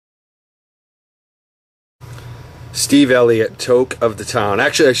Steve Elliott, Toke of the town.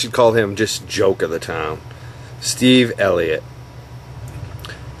 Actually, I should call him just Joke of the town. Steve Elliott.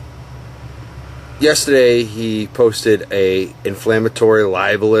 Yesterday, he posted a inflammatory,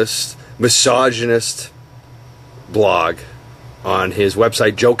 libelous, misogynist blog on his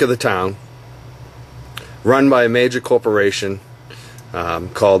website, Joke of the Town, run by a major corporation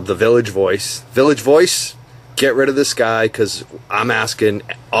called the Village Voice. Village Voice, get rid of this guy, because I'm asking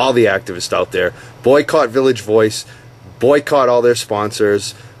all the activists out there, boycott Village Voice, boycott all their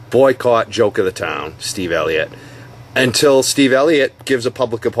sponsors, boycott Joke of the Town, Steve Elliott. Until Steve Elliott gives a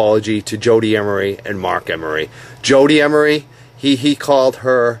public apology to Jody Emery and Mark Emery. Jody Emery, he called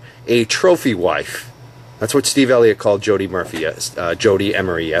her a trophy wife. That's what Steve Elliott called Jody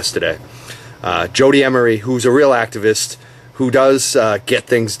Emery yesterday. Jody Emery, who's a real activist, who does get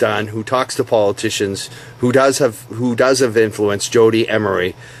things done, who talks to politicians, who does have influence. Jody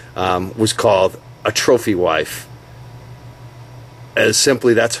Emery was called a trophy wife. As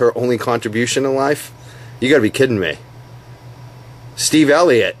simply, that's her only contribution in life. You got to be kidding me. Steve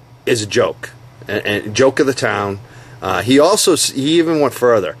Elliott is a joke, and Joke of the Town. He even went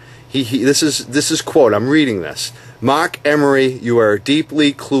further. This is quote. I'm reading this. Mark Emery, you are a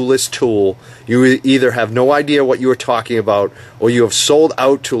deeply clueless tool. You either have no idea what you are talking about, or you have sold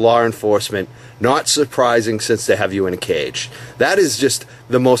out to law enforcement. Not surprising, since they have you in a cage. That is just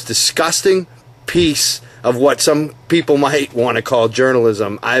the most disgusting piece of what some people might want to call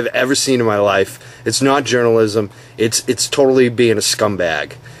journalism I've ever seen in my life. It's not journalism. It's totally being a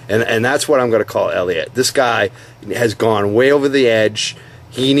scumbag. And that's what I'm going to call Elliott. This guy has gone way over the edge.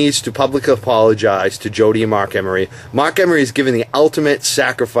 He needs to publicly apologize to Jody and Mark Emery. Mark Emery is giving the ultimate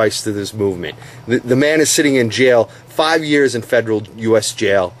sacrifice to this movement. The man is sitting in jail, 5 years in federal U.S.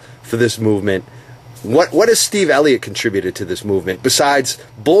 jail for this movement. What has Steve Elliott contributed to this movement besides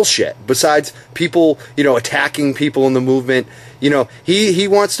bullshit? Besides people, attacking people in the movement? He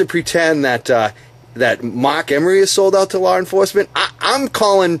wants to pretend that Mark Emery is sold out to law enforcement. I'm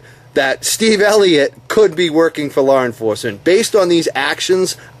calling that Steve Elliott could be working for law enforcement. Based on these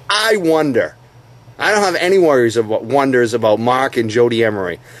actions, I wonder. I don't have any wonders about Mark and Jody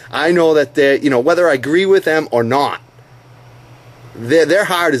Emery. I know that they're, whether I agree with them or not, their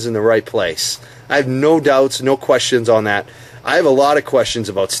heart is in the right place. I have no doubts, no questions on that. I have a lot of questions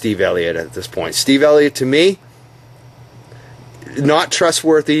about Steve Elliott at this point. Steve Elliott, to me, not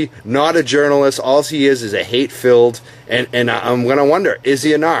trustworthy, not a journalist. All he is a hate-filled, and I'm going to wonder, is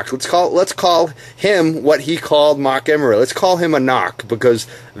he a narc? Let's call him what he called Mark Emery. Let's call him a narc, because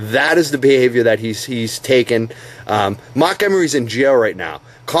that is the behavior that he's taken. Mark Emery's in jail right now.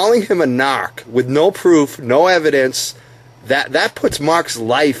 Calling him a narc with no proof, no evidence, that puts Mark's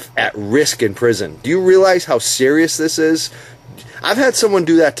life at risk in prison. Do you realize how serious this is? I've had someone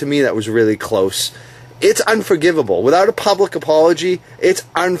do that to me that was really close. It's unforgivable. Without a public apology, it's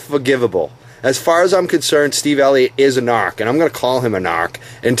unforgivable. As far as I'm concerned, Steve Elliott is a narc, and I'm going to call him a narc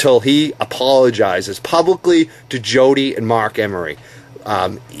until he apologizes publicly to Jody and Mark Emery.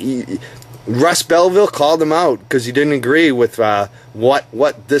 Russ Belville called him out because he didn't agree with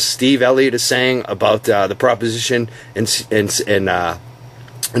what this Steve Elliott is saying about the proposition in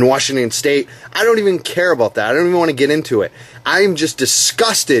Washington State. I don't even care about that. I don't even want to get into it. I'm just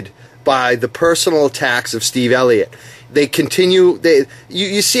disgusted by the personal attacks of Steve Elliott. They continue.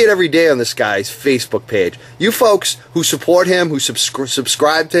 You see it every day on this guy's Facebook page. You folks who support him, who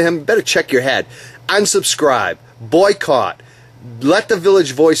subscribe to him, better check your head. Unsubscribe. Boycott. Let the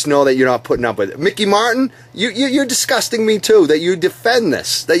Village Voice know that you're not putting up with it. Mickey Martin, you're disgusting me too, that you defend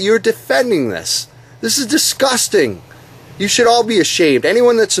this, that you're defending this. This is disgusting. You should all be ashamed.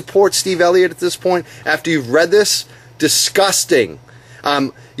 Anyone that supports Steve Elliott at this point, after you've read this, disgusting.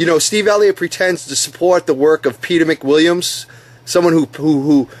 Steve Elliott pretends to support the work of Peter McWilliams, someone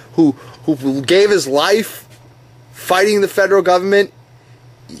who gave his life fighting the federal government.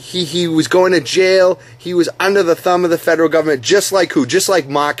 He was going to jail. He was under the thumb of the federal government, just like who? Just like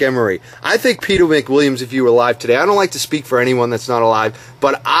Mark Emery. I think Peter McWilliams, if you were alive today, I don't like to speak for anyone that's not alive,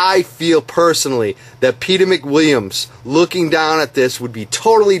 but I feel personally that Peter McWilliams, looking down at this, would be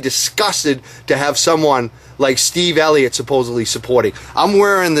totally disgusted to have someone like Steve Elliott supposedly supporting. I'm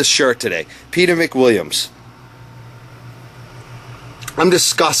wearing this shirt today. Peter McWilliams. I'm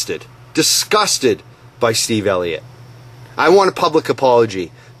disgusted. Disgusted by Steve Elliott. I want a public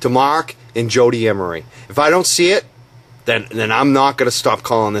apology to Mark and Jody Emery. If I don't see it, then I'm not going to stop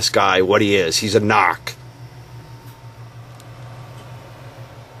calling this guy what he is. He's a narc.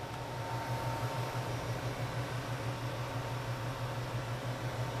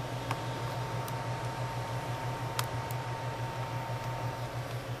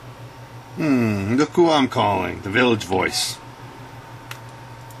 Look who I'm calling. The Village Voice.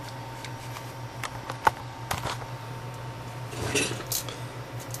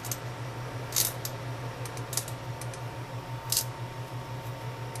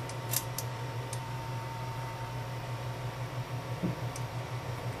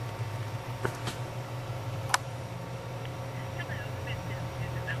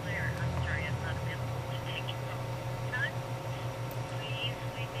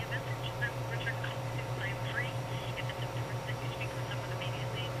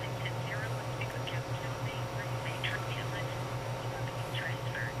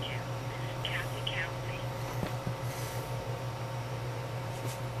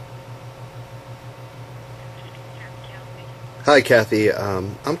 Hi, Kathy.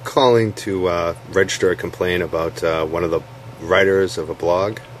 I'm calling to register a complaint about one of the writers of a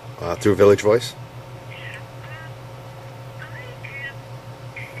blog through Village Voice.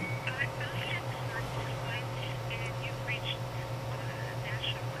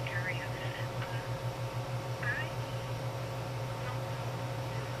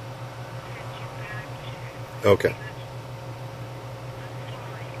 Okay.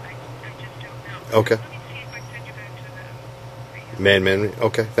 Okay. Man.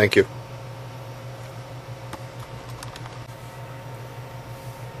 Okay, thank you.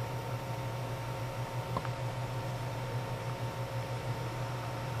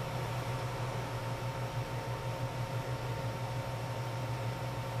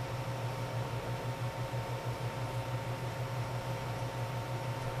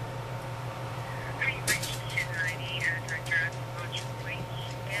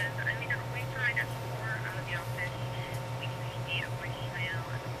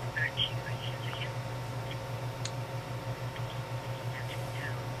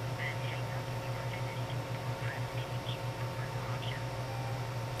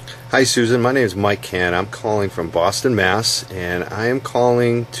 Hi, Susan. My name is Mike Can. I'm calling from Boston, Mass. And I am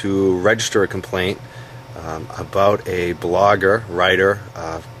calling to register a complaint about a blogger, writer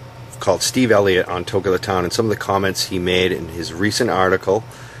called Steve Elliott on Toke the Town, and some of the comments he made in his recent article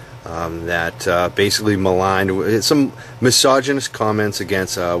that basically maligned some misogynist comments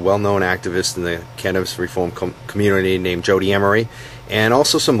against a well-known activist in the cannabis reform community named Jody Emery, and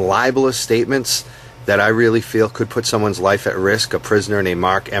also some libelous statements that I really feel could put someone's life at risk. A prisoner named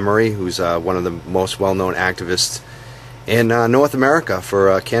Mark Emery, who's one of the most well-known activists in North America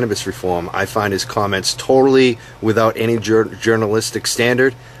for cannabis reform. I find his comments totally without any journalistic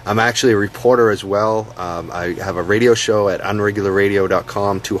standard. I'm actually a reporter as well. I have a radio show at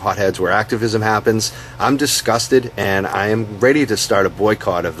unregularradio.com, Two Hotheads Where Activism Happens. I'm disgusted, and I am ready to start a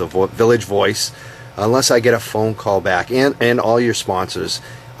boycott of the Village Voice unless I get a phone call back, and all your sponsors.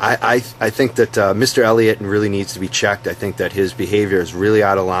 I think that Mr. Elliott really needs to be checked. I think that his behavior is really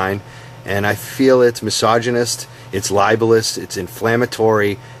out of line, and I feel it's misogynist, it's libelous, it's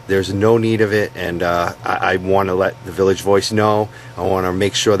inflammatory. There's no need of it, and I want to let the Village Voice know. I want to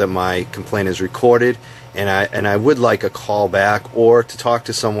make sure that my complaint is recorded, and I would like a call back or to talk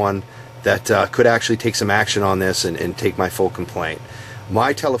to someone that could actually take some action on this and take my full complaint.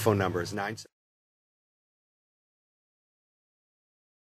 My telephone number is 9